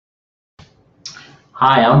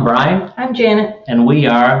Hi, I'm Brian, I'm Janet. and we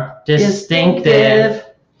are Distinctive.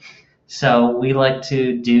 So we like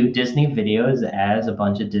to do Disney videos as a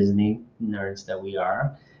bunch of Disney nerds that we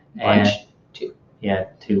are. Two. Yeah,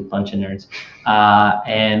 bunch of nerds.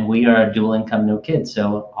 And we are a dual income, no kids.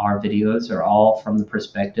 So our videos are all from the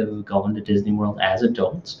perspective of going to Disney World as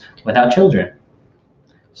adults without children.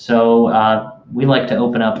 So we like to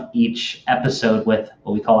open up each episode with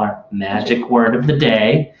what we call our magic word of the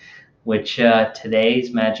day, which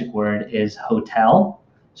today's magic word is hotel.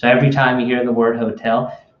 So every time you hear the word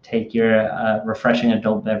hotel, take your refreshing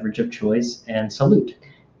adult beverage of choice and salute.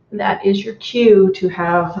 That is your cue to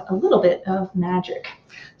have a little bit of magic.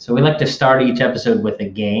 So we like to start each episode with a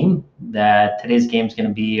game. Today's game is going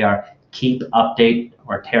to be our keep, update,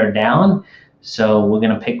 or tear down. So we're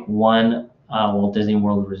going to pick one Walt Disney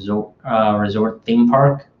World resort theme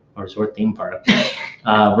park. Theme park.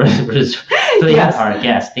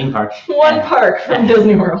 Theme park. One park from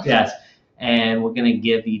Disney World. Yes. And we're going to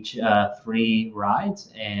give each 3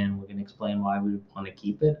 rides, and we're going to explain why we want to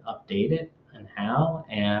keep it, update it, and how,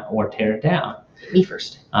 or tear it down. Me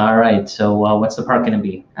first. All right. So what's the park going to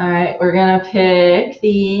be? All right. We're going to pick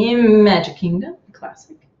the Magic Kingdom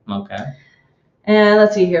Classic. Okay. And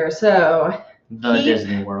let's see here. So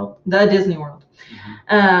Disney World. The Disney World.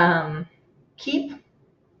 Mm-hmm. Keep,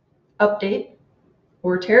 update,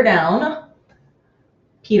 or tear down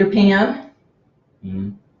Peter Pan,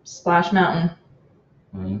 Splash Mountain,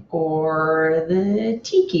 or the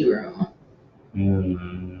Tiki Room.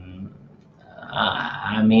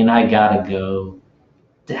 I mean, I gotta go.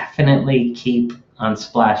 Definitely keep on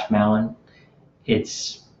Splash Mountain.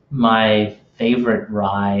 It's my favorite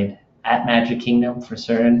ride at Magic Kingdom for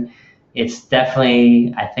certain. It's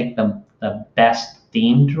definitely, I think, the best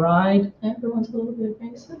themed ride. Everyone's a little bit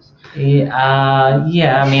racist.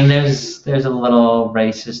 Yeah. I mean, there's a little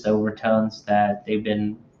racist overtones that they've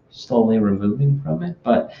been slowly removing from it,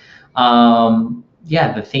 but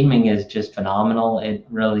yeah, the theming is just phenomenal. It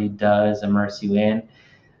really does immerse you in,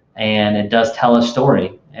 and it does tell a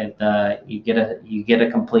story. You get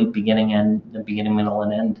a complete beginning, middle,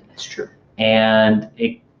 and end. It's true. And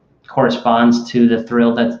it corresponds to the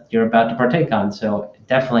thrill that you're about to partake on. So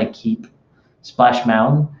definitely keep Splash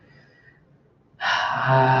Mountain.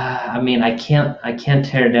 I mean, I can't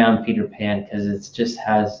tear down Peter Pan because it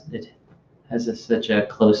has such a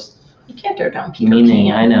close. You can't tear down Peter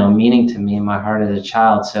Pan. I know, meaning to me in my heart as a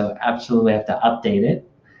child. So absolutely have to update it.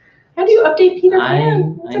 How do you update Peter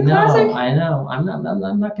Pan? It's a classic. I know. I'm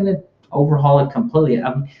not going to overhaul it completely.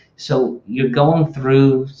 So you're going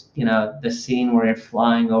through, the scene where you're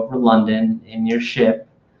flying over London in your ship,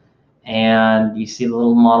 and you see the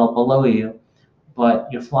little model below you, but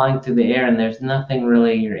you're flying through the air, and there's nothing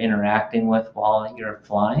really you're interacting with while you're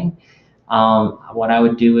flying. What I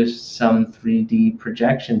would do is some 3D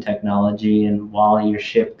projection technology, and while your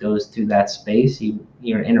ship goes through that space,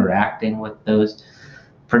 you're interacting with those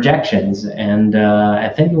projections, and I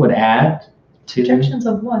think it would add to projections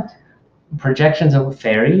of what? Projections of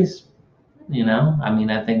fairies. I mean,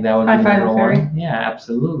 I think that would be the one. Yeah,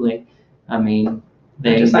 absolutely. I mean,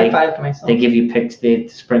 they give you they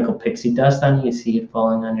sprinkle pixie dust on you. You see it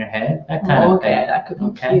falling on your head. That kind of thing. That could be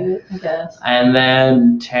cute, I guess. And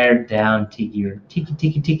then tear down Tiki Room.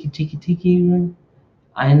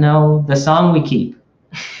 I know the song we keep.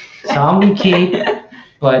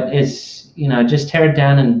 But it's just tear it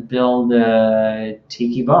down and build a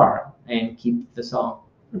tiki bar and keep the song.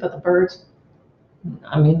 What about the birds?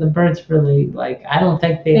 I mean, the birds really I don't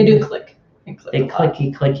think they do click. They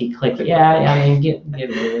clicky. Yeah, I mean, get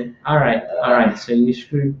rid of it. All right. So you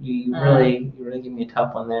really give me a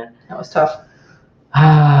tough one there. That was tough.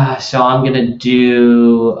 So I'm gonna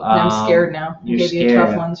do. I'm scared now. You're gave scared. You a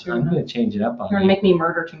tough one. So I'm gonna change it up on you. You're gonna make me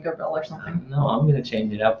murder Tinkerbell or something. No, I'm gonna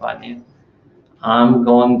change it up on you. I'm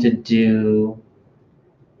going to do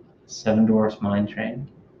Seven Dwarfs Mine Train.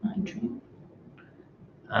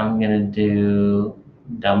 I'm gonna do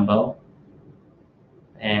Dumbo.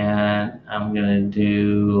 And I'm gonna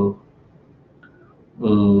do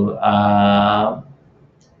Barnstormer.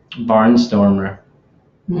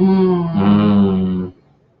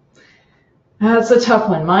 That's a tough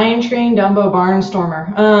one. Mine Train, Dumbo,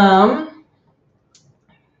 Barnstormer.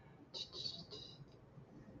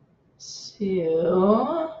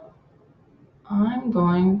 So I'm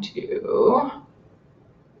going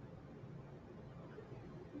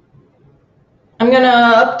to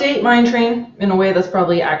update Mine Train in a way that's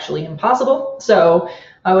probably actually impossible. So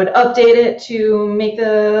I would update it to make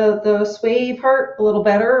the sway part a little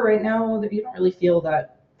better. Right now, you don't really feel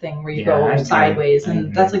that thing where you go sideways,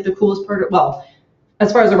 and that's like the coolest part. Well,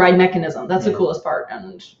 as far as the ride mechanism, that's the coolest part.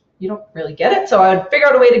 And you don't really get it. So I would figure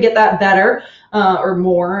out a way to get that better or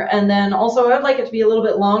more. And then also I'd like it to be a little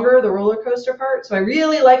bit longer, the roller coaster part. So I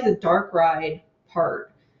really like the dark ride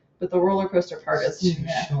part, but the roller coaster part is too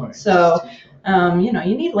short. So,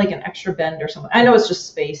 you need like an extra bend or something. I know it's just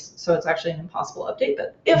space, so it's actually an impossible update,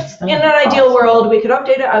 but if in an ideal world we could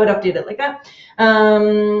update it, I would update it like that.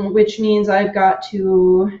 Which means I've got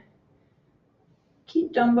to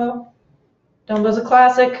keep Dumbo. Dumbo's a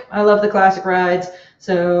classic. I love the classic rides.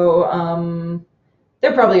 So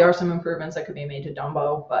there probably are some improvements that could be made to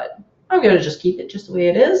Dumbo, but I'm going to just keep it just the way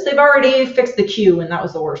it is. They've already fixed the queue, and that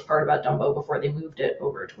was the worst part about Dumbo before they moved it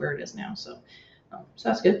over to where it is now. So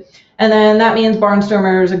that's good. And then that means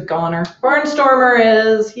Barnstormer is a goner.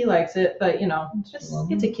 Barnstormer he likes it, but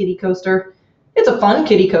it's a kiddie coaster. It's a fun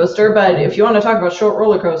kiddie coaster, but if you want to talk about short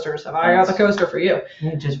roller coasters, I got the coaster for you.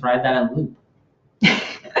 You just ride that on loop.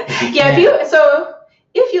 Yeah,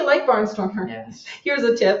 if you like Barnstormer, yes. Here's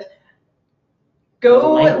a tip.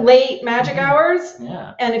 Go late magic hours,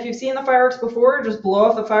 and if you've seen the fireworks before, just blow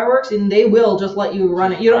off the fireworks, and they will just let you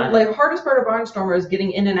run it. You don't the hardest part of Barnstormer is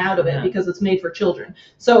getting in and out of it because it's made for children.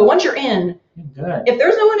 So once you're in, if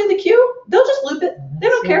there's no one in the queue, they'll just loop it. They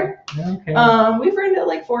don't care. We've ridden it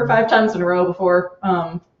like 4 or 5 times in a row before.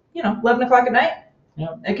 11 o'clock at night.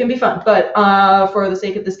 Yep. It can be fun, but for the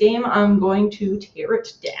sake of this game, I'm going to tear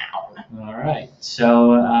it down. All right.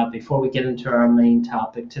 So before we get into our main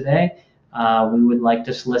topic today, we would like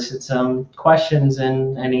to solicit some questions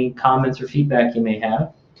and any comments or feedback you may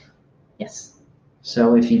have. Yes.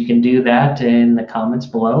 So if you can do that in the comments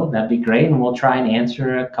below, that'd be great, and we'll try and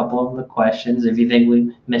answer a couple of the questions. If you think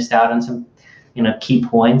we missed out on some, key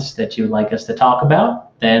points that you would like us to talk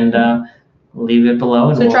about, then leave it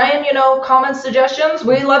below. So try and, comment suggestions.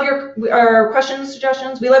 We love your questions,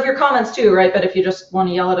 suggestions. We love your comments too, right? But if you just want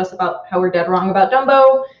to yell at us about how we're dead wrong about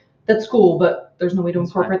Dumbo, that's cool, but there's no way to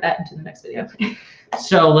incorporate that into the next video.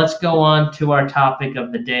 So let's go on to our topic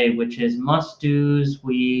of the day, which is must-dos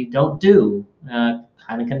we don't do. Kind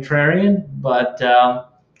of contrarian, but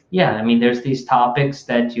there's these topics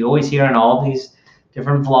that you always hear in all these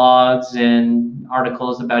different vlogs and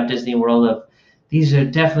articles about Disney World of these are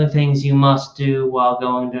definitely things you must do while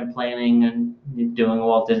going to planning and doing a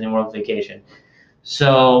Walt Disney World vacation.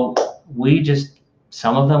 So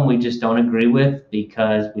some of them we just don't agree with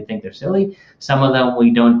because we think they're silly. Some of them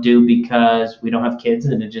we don't do because we don't have kids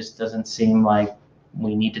and it just doesn't seem like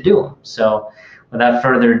we need to do them. So without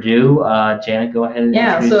further ado, Janet, go ahead and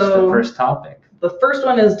introduce the first topic. The first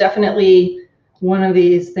one is definitely one of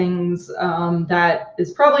these things that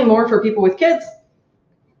is probably more for people with kids.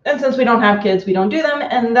 And since we don't have kids, we don't do them,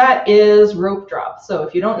 and that is rope drop. So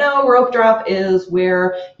if you don't know, rope drop is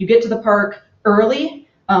where you get to the park early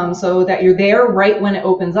so that you're there right when it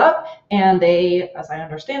opens up, and they, as I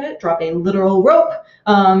understand it, drop a literal rope,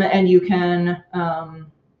 and you can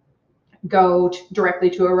go directly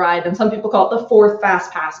to a ride. And some people call it the 4th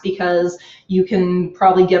Fast Pass because you can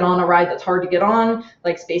probably get on a ride that's hard to get on,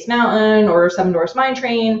 like Space Mountain or Seven Dwarfs Mine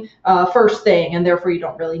Train, first thing, and therefore you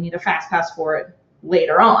don't really need a Fast Pass for it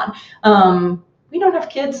later on. We don't have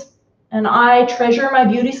kids, and I treasure my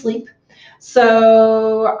beauty sleep.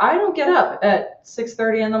 So I don't get up at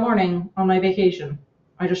 6:30 in the morning on my vacation.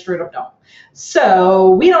 I just straight up don't.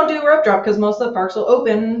 So we don't do rope drop because most of the parks will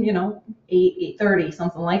open, 8, 8:30,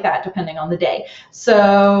 something like that, depending on the day.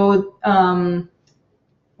 So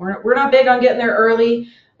we're not big on getting there early.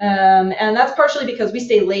 And that's partially because we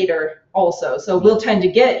stay later also. So we'll tend to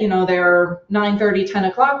get, there 9:30, 10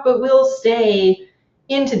 o'clock, but we'll stay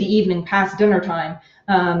into the evening past dinner time.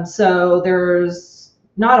 So there's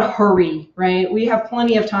not a hurry, right? We have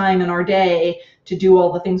plenty of time in our day to do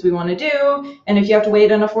all the things we want to do. And if you have to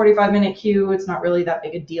wait in a 45-minute queue, it's not really that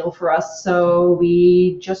big a deal for us. So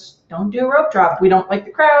we just don't do rope drop. We don't like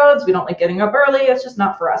the crowds. We don't like getting up early. It's just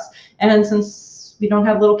not for us. And since we don't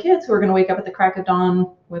have little kids who are going to wake up at the crack of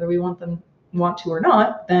dawn, whether we want to or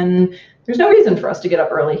not, then there's no reason for us to get up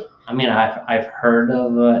early. I mean, I've heard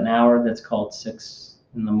of an hour that's called 6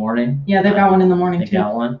 in the morning. Yeah, they've got one in the morning too. They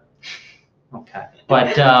got one? Okay.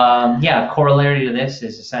 But corollary to this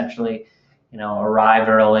is essentially, arrive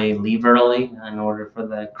early, leave early in order for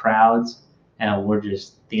the crowds. And we're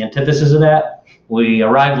just the antithesis of that. We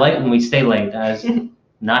arrive late and we stay late. As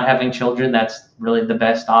not having children, that's really the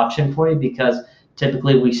best option for you because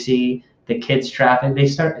typically we see the kids traffic, they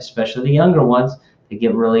start, especially the younger ones, they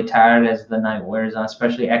get really tired as the night wears on,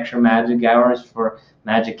 especially extra magic hours for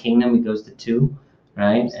Magic Kingdom. It goes to 2,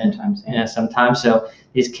 right? Sometimes, and sometimes. So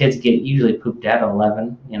these kids get usually pooped at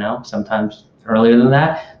 11, sometimes earlier than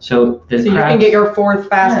that. So you can get your 4th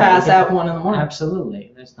Fast Pass at 1 in the morning.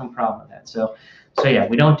 Absolutely. There's no problem with that. So yeah,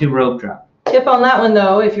 we don't do rope drop. Tip on that one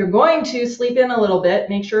though, if you're going to sleep in a little bit,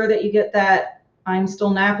 make sure that you get that "I'm still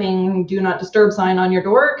napping, do not disturb" sign on your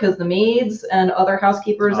door, because the maids and other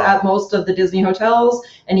housekeepers at most of the Disney hotels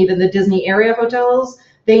and even the Disney area hotels,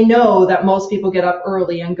 they know that most people get up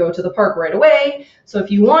early and go to the park right away. So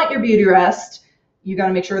if you want your beauty rest, you got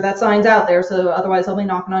to make sure that sign's out there. So otherwise they'll be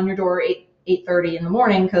knocking on your door 8:30 in the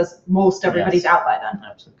morning, because most everybody's out by then.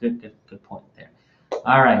 Absolutely. Good point there.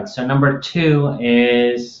 All right. So number 2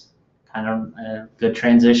 is kind of a good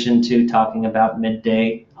transition to talking about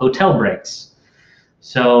midday hotel breaks.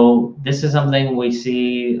 So this is something we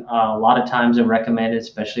see a lot of times and recommended,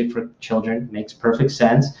 especially for children. Makes perfect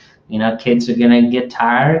sense. Kids are going to get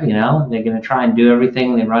tired, they're going to try and do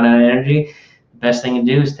everything. They run out of energy. The best thing to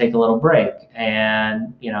do is take a little break,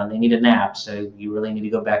 and, they need a nap. So you really need to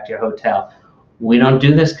go back to your hotel. We don't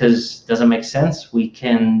do this because it doesn't make sense. We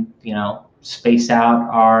can, space out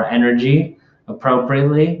our energy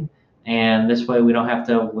appropriately. And this way we don't have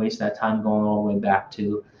to waste that time going all the way back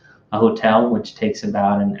to a hotel, which takes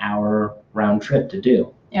about an hour round trip to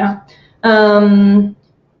do. Yeah.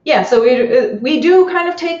 So we do kind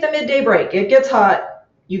of take the midday break. It gets hot.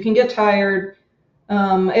 You can get tired.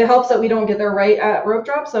 It helps that we don't get there right at rope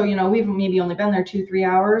drop. So, we've maybe only been there 2-3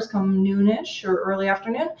 hours come noonish or early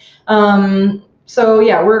afternoon. We're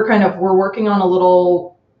working on a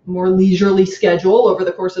little more leisurely schedule over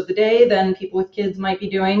the course of the day than people with kids might be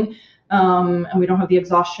doing. And we don't have the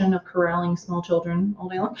exhaustion of corralling small children all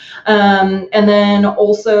day long. And then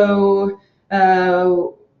also,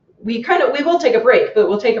 we will take a break, but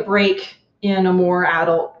we'll take a break in a more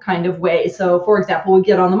adult kind of way. So, for example, we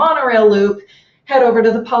get on the monorail loop, head over to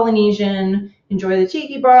the Polynesian, enjoy the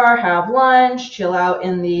tiki bar, have lunch, chill out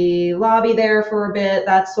in the lobby there for a bit,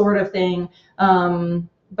 that sort of thing.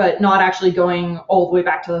 But not actually going all the way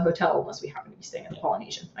back to the hotel unless we happen to be staying in the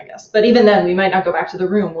Polynesian, I guess. But even then, we might not go back to the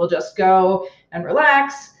room. We'll just go and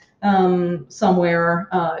relax somewhere.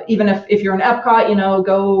 Even if you're in Epcot,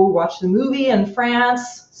 go watch the movie in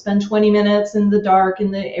France, spend 20 minutes in the dark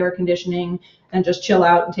in the air conditioning, and just chill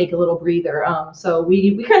out and take a little breather. So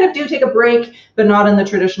we kind of do take a break, but not in the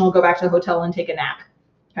traditional go back to the hotel and take a nap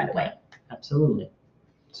kind of way. Absolutely.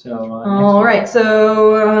 So. All right.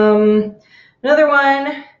 So. Another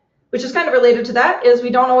one, which is kind of related to that, is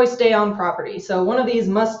we don't always stay on property. So one of these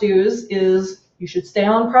must-dos is you should stay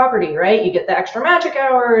on property, right? You get the extra magic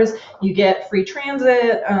hours, you get free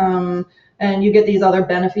transit, and you get these other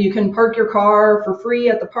benefits. You can park your car for free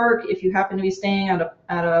at the park if you happen to be staying at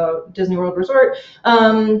a Disney World resort,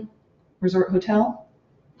 resort hotel.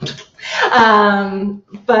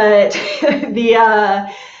 But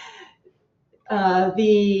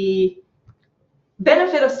the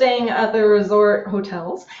benefit of staying at the resort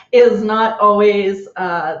hotels is not always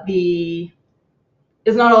cracked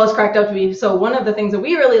up to be. So one of the things that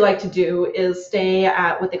we really like to do is stay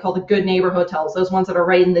at what they call the Good Neighbor hotels, those ones that are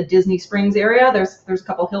right in the Disney Springs area. There's a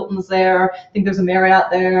couple Hiltons there. I think there's a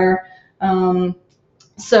Marriott there.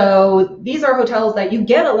 So these are hotels that you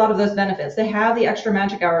get a lot of those benefits. They have the extra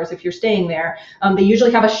magic hours if you're staying there. They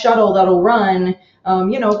usually have a shuttle that'll run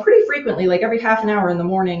pretty frequently, like every half an hour in the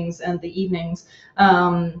mornings and the evenings,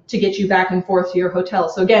 to get you back and forth to your hotel.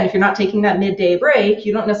 So again, if you're not taking that midday break,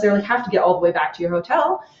 you don't necessarily have to get all the way back to your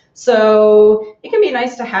hotel. So it can be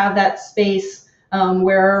nice to have that space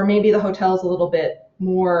where maybe the hotel is a little bit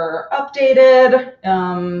more updated.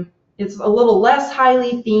 It's a little less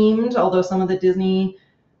highly themed, although some of the Disney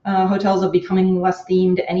hotels are becoming less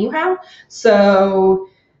themed anyhow. So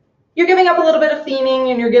you're giving up a little bit of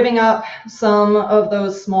theming and you're giving up some of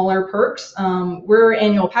those smaller perks. We're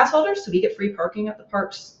annual pass holders, so we get free parking at the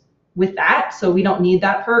parks with that. So we don't need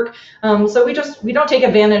that perk. So we don't take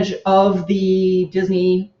advantage of the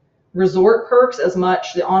Disney resort perks as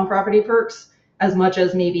much, the on-property perks, as much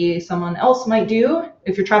as maybe someone else might do.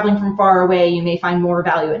 If you're traveling from far away, you may find more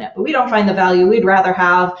value in it, but we don't find the value. We'd rather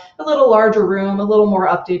have a little larger room, a little more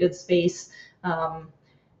updated space.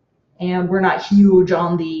 And we're not huge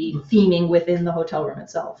on the theming within the hotel room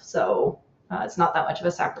itself. So it's not that much of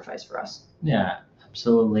a sacrifice for us. Yeah,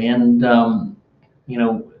 absolutely. And,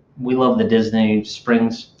 we love the Disney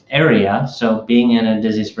Springs area. So being in a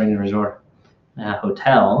Disney Springs resort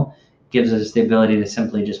hotel gives us the ability to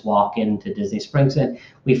simply just walk into Disney Springs. And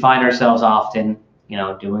we find ourselves often,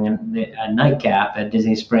 doing a nightcap at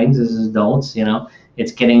Disney Springs as adults.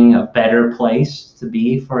 It's getting a better place to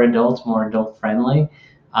be for adults, more adult friendly.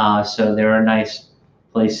 So there are nice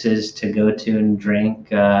places to go to and drink,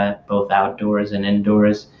 both outdoors and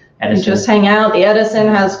indoors. And just hang out. The Edison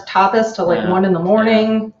has tapas till like 1 in the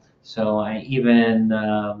morning. Yeah. So I even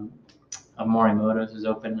Morimoto's is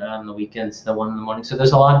open on the weekends, the one in the morning. So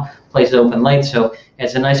there's a lot of places open late. So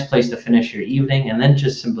it's a nice place to finish your evening and then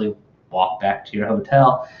just simply walk back to your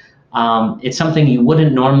hotel. It's something you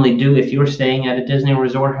wouldn't normally do if you were staying at a Disney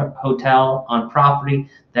Resort hotel on property.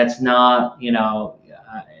 That's not,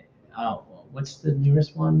 what's the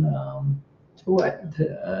nearest one? To what?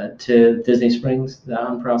 To Disney Springs,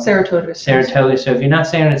 on property. Saratoga. Saratoga. So if you're not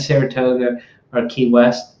staying at Saratoga or Key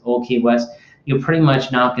West, Old Key West, you're pretty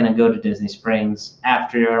much not going to go to Disney Springs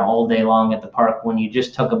after you're all day long at the park when you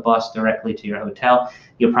just took a bus directly to your hotel.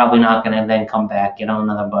 You're probably not going to then come back, get on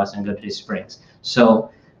another bus, and go to Disney Springs.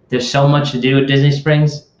 So there's so much to do at Disney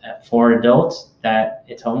Springs for adults that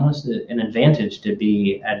it's almost an advantage to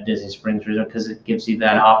be at Disney Springs Resort because it gives you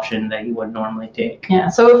that option that you wouldn't normally take. Yeah,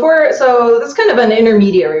 so this is kind of an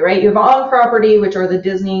intermediary, right? You have on property, which are the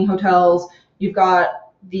Disney hotels. You've got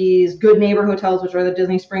these Good Neighbor hotels, which are the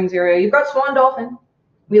Disney Springs area. You've got Swan Dolphin.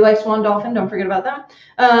 We like Swan Dolphin. Don't forget about them.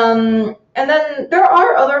 And then there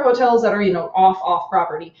are other hotels that are, off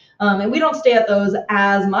property. And we don't stay at those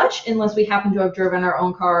as much unless we happen to have driven our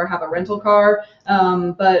own car or have a rental car.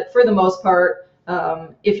 But for the most part,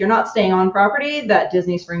 if you're not staying on property, that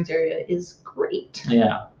Disney Springs area is great.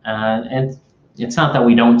 Yeah. And it's not that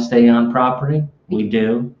we don't stay on property. We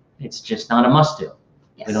do. It's just not a must do.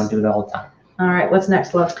 Yes. We don't do it all the time. All right, what's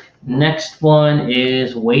next, love? Next one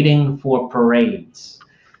is waiting for parades.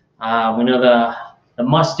 We know the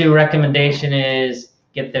must-do recommendation is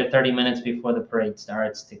get there 30 minutes before the parade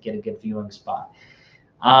starts to get a good viewing spot.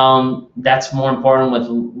 That's more important with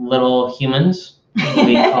little humans.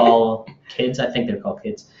 We call kids. I think they're called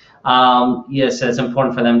kids. Yes, it's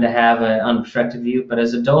important for them to have an unobstructed view. But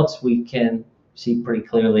as adults, we can see pretty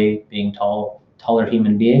clearly, being taller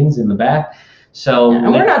human beings in the back. So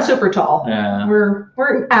and we're not super tall.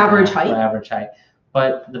 We're average height. We're average height.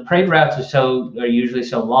 But the parade routes are usually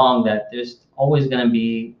so long that there's always going to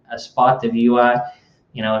be a spot to view at.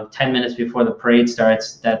 10 minutes before the parade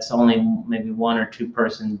starts, that's only maybe one or two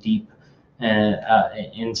person deep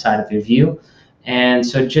inside of your view. And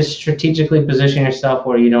so just strategically position yourself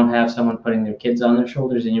where you don't have someone putting their kids on their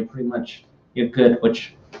shoulders and you're good,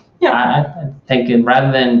 which I think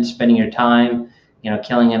rather than spending your time,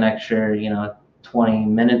 killing an extra, 20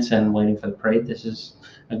 minutes and waiting for the parade, this is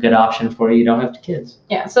a good option for you. You don't have kids.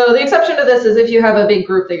 Yeah, so the exception to this is if you have a big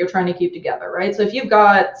group that you're trying to keep together, right? So if you've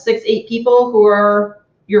got 6-8 people who are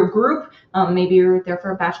your group, maybe you're there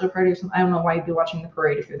for a bachelor party or something. I don't know why you'd be watching the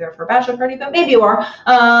parade if you're there for a bachelor party, but maybe you are.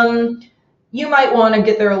 You might want to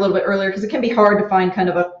get there a little bit earlier because it can be hard to find kind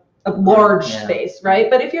of a large space, right?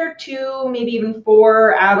 But if you're 2, maybe even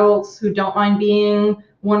 4 adults who don't mind being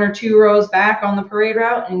 1 or 2 rows back on the parade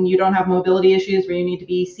route and you don't have mobility issues where you need to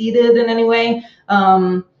be seated in any way,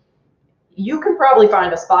 you can probably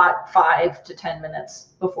find a spot 5 to 10 minutes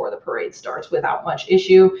before the parade starts without much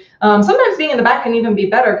issue. Sometimes being in the back can even be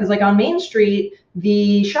better because like on Main Street,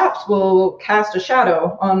 the shops will cast a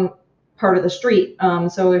shadow on part of the street.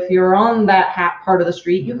 So if you're on that part of the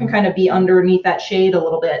street, you can kind of be underneath that shade a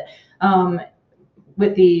little bit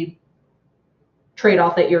with the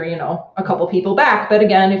trade-off that you're, a couple people back. But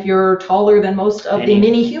again, if you're taller than most of the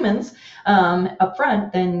mini humans up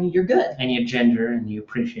front, then you're good. And you're ginger and you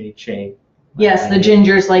appreciate shade. Yes, the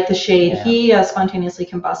gingers like the shade. Yeah. He spontaneously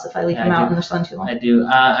combusts if I leave him out in the sun too long. I do.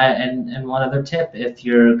 And one other tip, if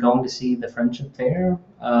you're going to see the Friendship Fair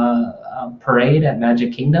parade at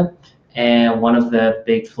Magic Kingdom, and one of the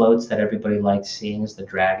big floats that everybody likes seeing is the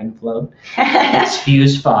dragon float. It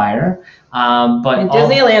spews fire. But in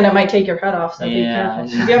Disneyland, it might take your head off, so be careful.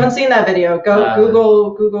 If you haven't seen that video, go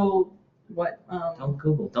Google what? Don't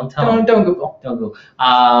Google. Don't tell me. Don't Google. Don't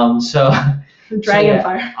Google. So dragon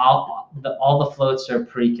fire. All the floats are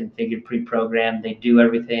pre-configured, pre-programmed. They do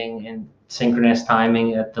everything in synchronous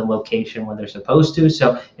timing at the location where they're supposed to.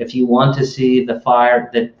 So if you want to see the fire,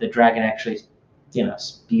 the dragon actually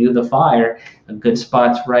spew the fire, a good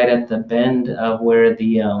spot's right at the bend of where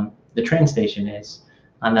the train station is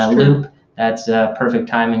on that loop. That's perfect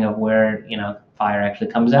timing of where fire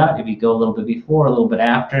actually comes out. If you go a little bit before, a little bit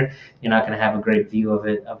after, you're not going to have a great view of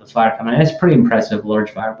the fire coming in. It's pretty impressive,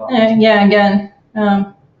 large fireball. Yeah, again,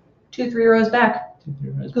 2-3 rows back.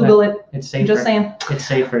 2-3 rows Google back. it. It's safer. I'm just saying. It's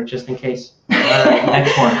safer, just in case. All right,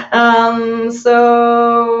 next one.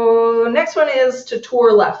 So next one is to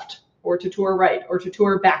tour left, or to tour right, or to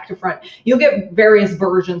tour back to front. You'll get various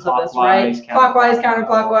versions of this, right? Clockwise,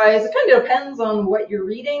 counterclockwise. It kind of depends on what you're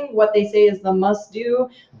reading, what they say is the must do.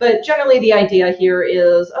 But generally the idea here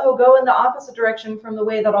is, go in the opposite direction from the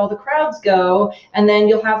way that all the crowds go, and then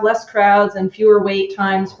you'll have less crowds and fewer wait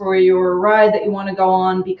times for your ride that you want to go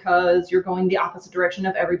on because you're going the opposite direction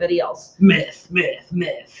of everybody else. Myth.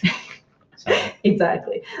 So.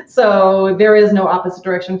 Exactly. So there is no opposite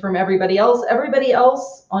direction from everybody else. Everybody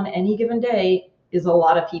else on any given day is a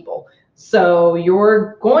lot of people. So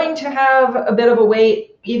you're going to have a bit of a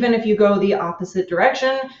wait, even if you go the opposite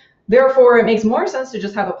direction. Therefore, it makes more sense to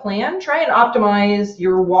just have a plan. Try and optimize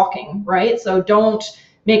your walking, right? So don't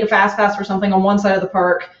make a fast pass for something on one side of the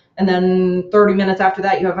park, and then 30 minutes after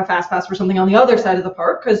that, you have a fast pass for something on the other side of the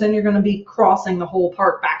park, because then you're going to be crossing the whole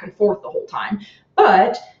park back and forth the whole time.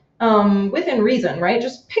 But within reason, right?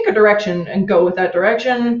 Just pick a direction and go with that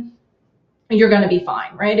direction. You're going to be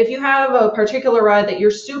fine, right? If you have a particular ride that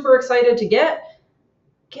you're super excited to get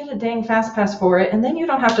a dang fast pass for it, and then you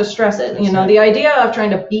don't have to stress it. That's you know, it. The idea of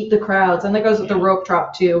trying to beat the crowds, and that goes with the rope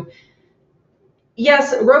drop too.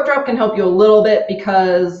 Yes, rope drop can help you a little bit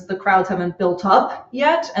because the crowds haven't built up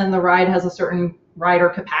yet, and the ride has a certain rider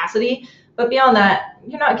capacity. But beyond that,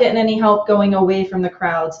 you're not getting any help going away from the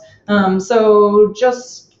crowds. So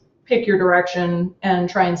just pick your direction and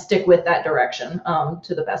try and stick with that direction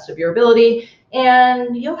to the best of your ability,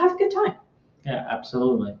 and you'll have a good time. Yeah,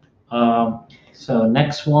 absolutely. So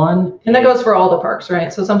next one. And that goes for all the parks,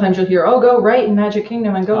 right? So sometimes you'll hear, oh, go right in Magic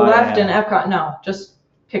Kingdom and go left in Epcot. No, just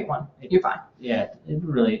pick one. You're fine. Yeah, it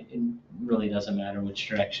really doesn't matter which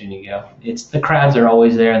direction you go. It's the crowds are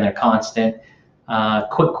always there and they're constant.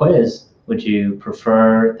 Quick quiz. Would you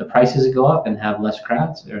prefer the prices to go up and have less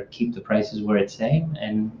crowds, or keep the prices where it's same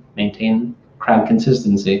and maintain crowd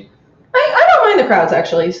consistency? I don't mind the crowds,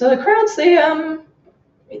 actually. So the crowds, they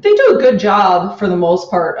do a good job for the most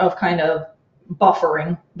part of kind of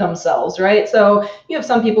buffering themselves, right? So you have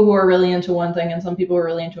some people who are really into one thing and some people are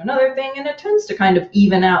really into another thing, and it tends to kind of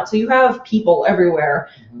even out. So you have people everywhere,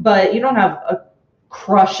 but you don't have a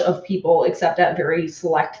crush of people except at very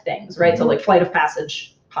select things, right? So like Flight of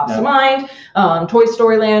Passage pops to mind. Toy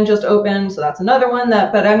Story Land just opened, so that's another one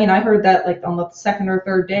but I mean, I heard that like on the second or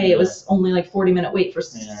third day, it was only like 40-minute wait for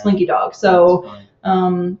Slinky Dog. So,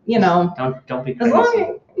 you know, don't be crazy. As long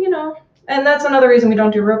as, you know, and that's another reason we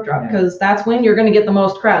don't do rope drop, because that's when you're going to get the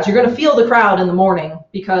most crowds. You're going to feel the crowd in the morning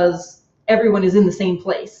because everyone is in the same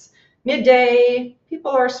place. Midday,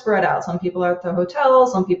 people are spread out. Some people are at the hotel,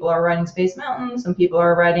 some people are riding Space Mountain, some people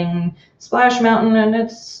are riding Splash Mountain, and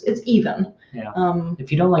it's even. Yeah.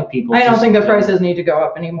 If you don't like people, I don't think the prices need to go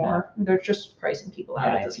up anymore. They're just pricing people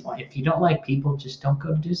out at this point. If you don't like people, just don't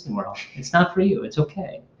go to Disney World. It's not for you. It's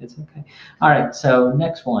okay. It's okay. All right. So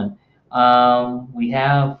next one, we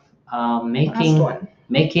have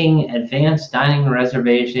making advanced dining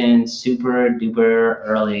reservations super duper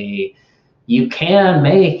early. You can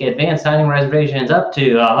make advanced dining reservations up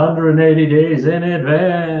to 180 days in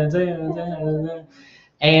advance.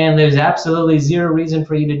 And there's absolutely zero reason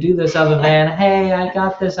for you to do this other than, hey, I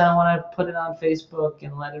got this. I want to put it on Facebook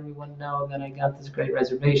and let everyone know that I got this great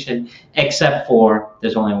reservation. Except for,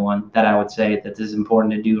 there's only one that I would say that is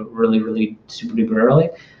important to do really, really super duper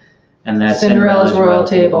early. And that's Cinderella's Royal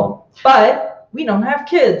Table. But we don't have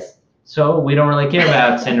kids. So we don't really care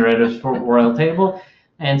about Cinderella's Royal Table.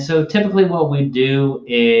 And so typically what we do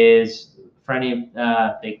is, for any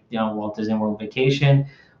Walt Disney World vacation,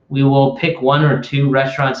 we will pick one or two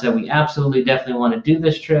restaurants that we absolutely definitely want to do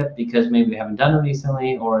this trip because maybe we haven't done it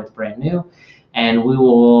recently or it's brand new. And we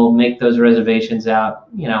will make those reservations out,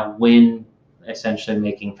 when essentially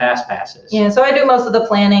making fast passes. Yeah, so I do most of the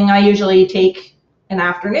planning. I usually take an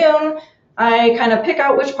afternoon. I kind of pick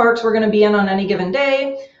out which parks we're going to be in on any given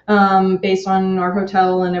day. Based on our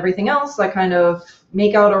hotel and everything else, I kind of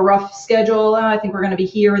make out a rough schedule. I think we're going to be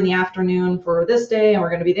here in the afternoon for this day, and we're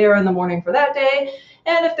going to be there in the morning for that day.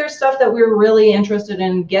 And if there's stuff that we're really interested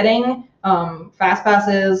in getting, fast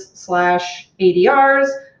passes / ADRs,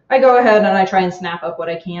 I go ahead and I try and snap up what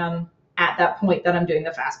I can at that point that I'm doing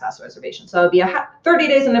the fast pass reservation. So it'll be 30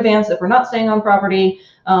 days in advance if we're not staying on property,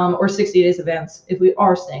 or 60 days in advance if we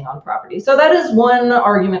are staying on property. So that is one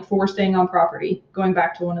argument for staying on property, going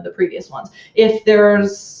back to one of the previous ones. If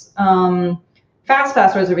there's fast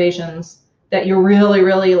pass reservations that you're really,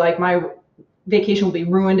 really like, my vacation will be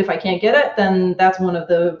ruined if I can't get it, then that's one of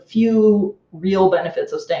the few real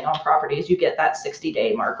benefits of staying on property, is you get that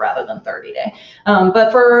 60-day mark rather than 30-day.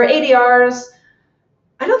 But for ADRs,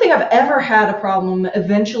 I don't think I've ever had a problem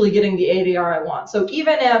eventually getting the ADR I want. So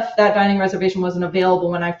even if that dining reservation wasn't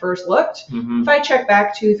available when I first looked, if I check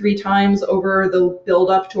back 2-3 times over the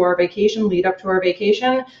build up to our vacation, lead up to our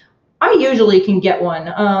vacation, I usually can get one.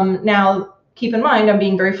 Now, keep in mind, I'm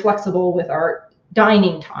being very flexible with our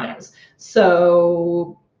dining times.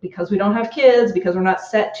 So because we don't have kids, because we're not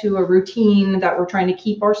set to a routine that we're trying to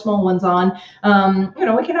keep our small ones on,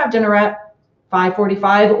 we can have dinner at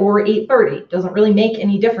 5:45 or 8:30. Doesn't really make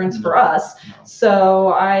any difference for us. No.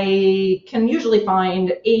 So I can usually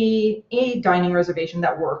find a dining reservation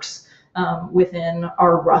that works within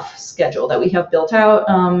our rough schedule that we have built out.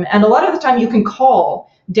 And a lot of the time you can call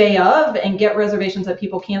day of and get reservations that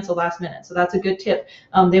people cancel last minute. So that's a good tip.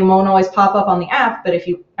 They won't always pop up on the app, but if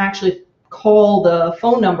you actually call the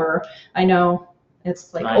phone number, I know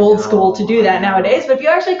it's like old school to do that nowadays, but if you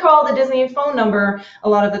actually call the Disney phone number, a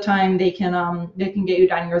lot of the time they can get you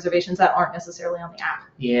dining reservations that aren't necessarily on the app.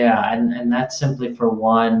 Yeah, and that's simply for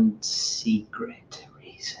one secret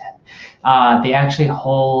reason. They actually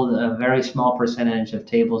hold a very small percentage of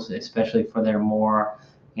tables, especially for their more,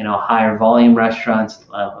 higher volume restaurants,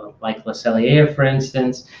 like Le Cellier, for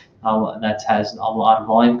instance, that has a lot of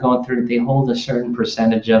volume going through. They hold a certain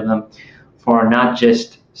percentage of them for not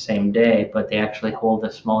just same day, but they actually hold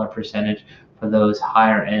a smaller percentage for those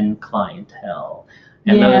higher end clientele.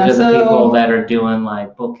 And those are the people that are doing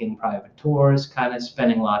like booking private tours, kind of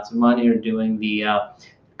spending lots of money, or doing the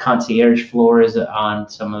concierge floors on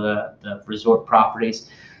some of the resort properties.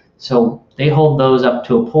 So they hold those up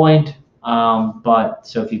to a point. But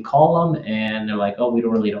so if you call them and they're like, oh, we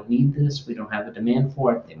really don't need this, we don't have a demand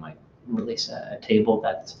for it, they might release a table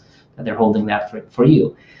that they're holding that for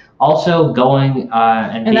you. Also going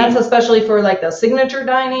and that's especially for like the signature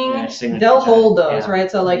dining, they'll hold those,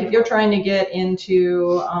 right? So like if you're trying to get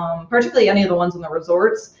into particularly any of the ones in the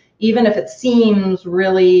resorts, even if it seems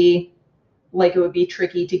really like it would be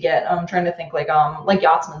tricky to get, I'm trying to think like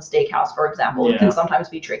Yachtsman Steakhouse, for example, it can sometimes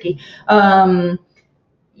be tricky.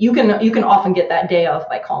 You can often get that day of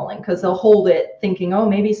by calling, because they'll hold it thinking, oh,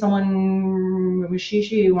 maybe someone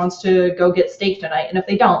she wants to go get steak tonight, and if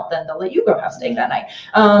they don't, then they'll let you go have steak that night.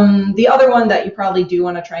 The other one that you probably do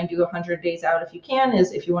want to try and do 100 days out if you can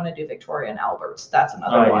is if you want to do Victoria and Albert's. That's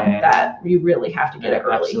another one that you really have to get it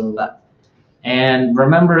early. Absolutely. And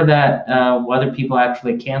remember that whether people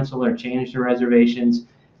actually cancel or change their reservations,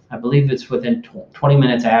 I believe it's within 20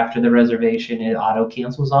 minutes after the reservation, it auto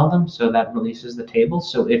cancels on them, so that releases the table.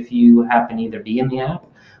 So if you happen to either be in the app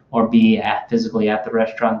or be physically at the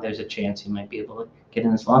restaurant, there's a chance you might be able to get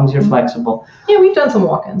in as long as you're flexible. Yeah, we've done some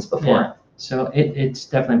walk-ins before. Yeah, so it's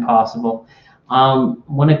definitely possible.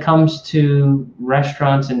 When it comes to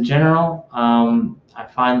restaurants in general, I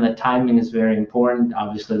find that timing is very important.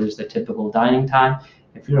 Obviously, there's the typical dining time.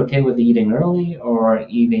 If you're okay with eating early or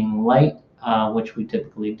eating late, which we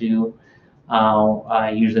typically do,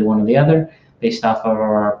 usually one or the other, based off of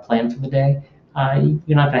our plan for the day,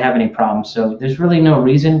 you're not going to have any problems. So there's really no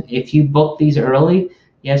reason. If you book these early,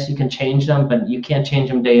 yes, you can change them, but you can't change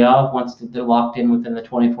them day of. Once they're locked in within the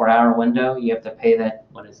 24-hour window, you have to pay that,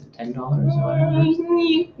 what is it, $10 or whatever?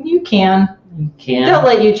 You can. You can. They'll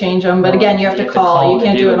let you change them, but again, you have to call. You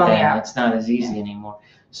can't do it on the app. It's not as easy anymore.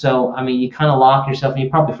 So, I mean, you kind of lock yourself, and you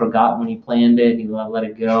probably forgot when you planned it, you let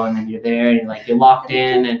it go, and then you're there, and you're locked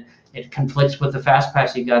in, and it conflicts with the fast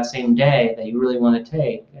pass you got same day that you really want to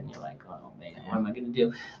take, and you're like, oh man, what am I going to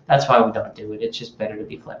do? That's why we don't do it. It's just better to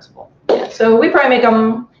be flexible. Yeah, so we probably make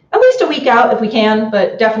them at least a week out if we can,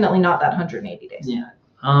 but definitely not that 180 days. Yeah.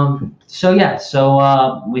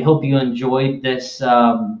 So we hope you enjoyed this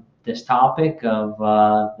this topic of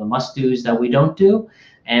the must-dos that we don't do.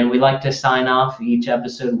 And we like to sign off each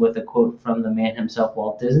episode with a quote from the man himself,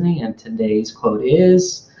 Walt Disney. And today's quote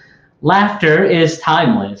is, "Laughter is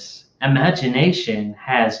timeless. Imagination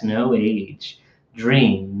has no age.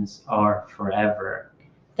 Dreams are forever."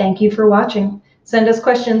 Thank you for watching. Send us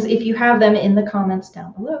questions if you have them in the comments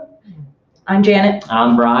down below. I'm Janet.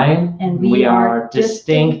 I'm Brian. And we are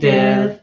distinctive.